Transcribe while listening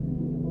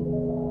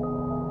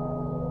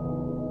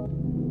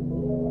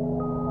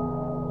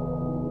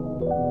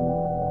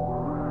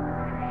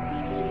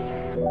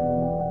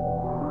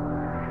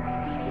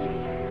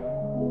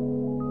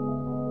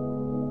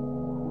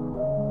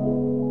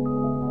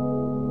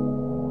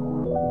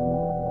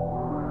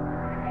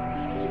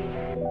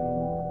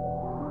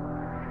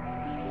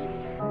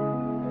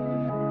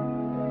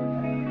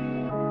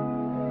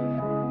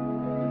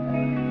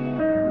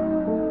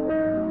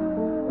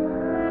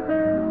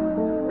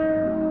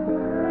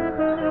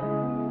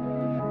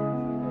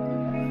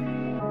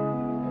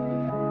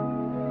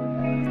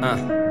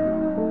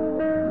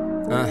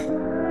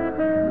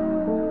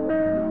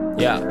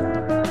Yeah.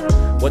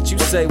 What you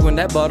say when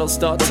that bottle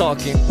start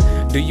talking?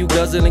 Do you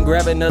guzzle and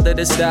grab another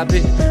to stop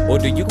it? Or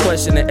do you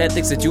question the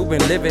ethics that you've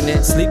been living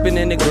in? Sleeping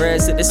in the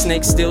grass that the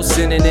snake's still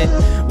sinning in?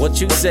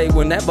 What you say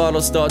when that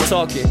bottle start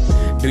talking?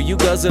 Do you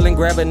guzzle and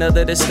grab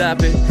another to stop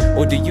it?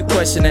 Or do you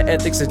question the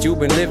ethics that you've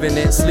been living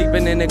in?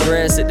 Sleeping in the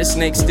grass that the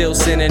snake's still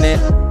sinning in?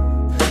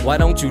 Why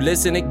don't you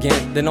listen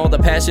again? Then all the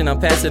passion I'm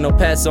passing I'll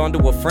pass on to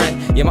a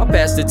friend. Yeah, my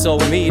pastor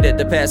told me that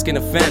the past can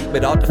offend,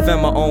 but I'll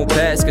defend my own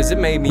past cause it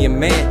made me a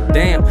man.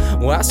 Damn,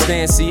 where I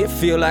stand, see it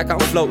feel like I'm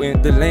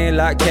floating. The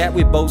landlocked cat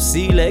with both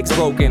sea legs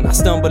broken. I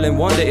stumble and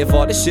wonder if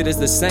all this shit is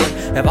the same.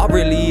 Have I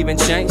really even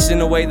changed in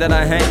the way that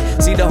I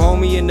hang? See the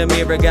homie in the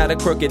mirror got a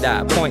crooked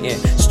eye pointing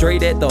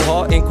straight at the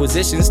heart.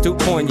 Inquisition's too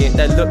poignant.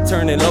 That look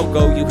turning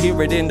loco, you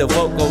hear it in the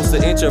vocals.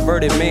 The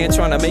introverted man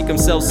trying to make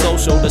himself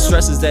social. The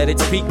stress is at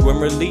its peak when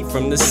relief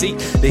from the seat.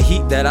 The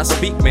heat that I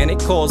speak, man, it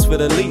calls for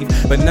the leave.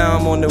 But now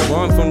I'm on the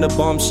run from the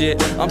bum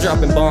shit. I'm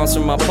dropping bombs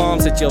from my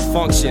palms at your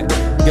function.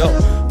 Yo,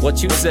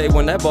 what you say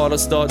when that bottle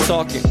start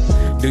talking?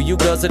 Do you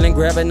guzzle and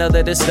grab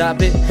another to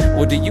stop it?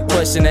 Or do you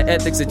question the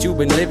ethics that you've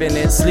been living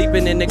in?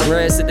 Sleeping in the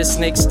grass that the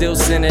snake's still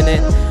sinning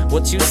in?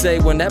 What you say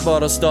when that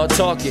bottle start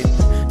talking?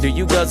 Do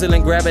you guzzle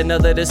and grab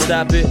another to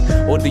stop it?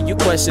 Or do you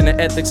question the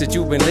ethics that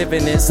you've been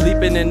living in?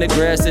 Sleeping in the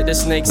grass that the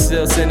snake's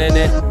still sinning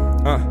in?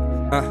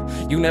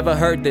 You never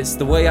heard this.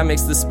 The way I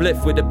mix the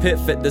spliff with the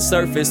piff at the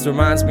surface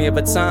reminds me of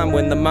a time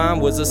when the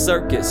mind was a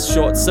circus.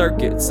 Short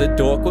circuits, a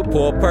dork with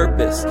poor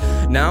purpose.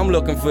 Now I'm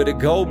looking for the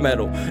gold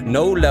medal.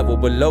 No level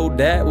below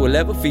that will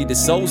ever feed the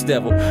soul's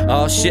devil.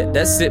 Oh shit,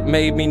 that shit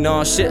made me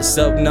nauseous,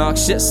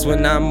 obnoxious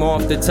when I'm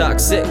off the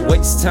toxic.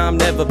 Waste time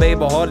never,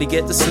 babe, I hardly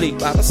get to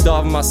sleep. I've been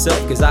starving myself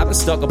cause I've been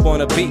stuck up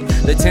on a beat.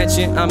 The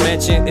tension I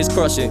mentioned is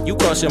crushing. You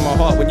crushing my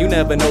heart when you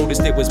never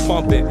noticed it was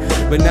pumping.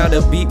 But now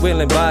the beat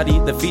will embody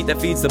the feet that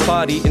feeds the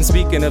party. And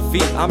speaking of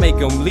feet, I make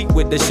them leap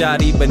with the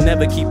shotty, but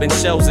never keeping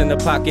shells in the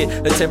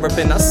pocket. The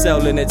terrapin I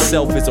sell in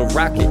itself is a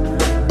rocket.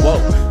 Whoa,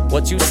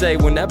 what you say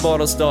when that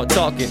bottle start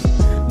talking?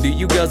 Do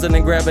you guzzle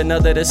and grab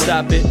another to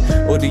stop it?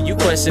 Or do you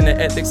question the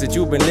ethics that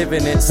you've been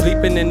living in?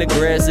 Sleeping in the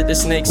grass that the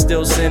snake's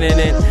still sinning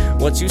in?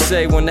 What you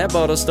say when that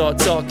bottle start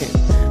talking?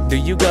 Do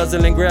you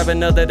guzzle and grab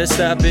another to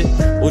stop it?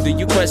 Or do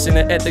you question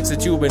the ethics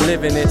that you've been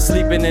living in?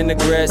 Sleeping in the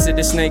grass that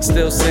the snake's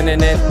still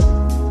sinning in?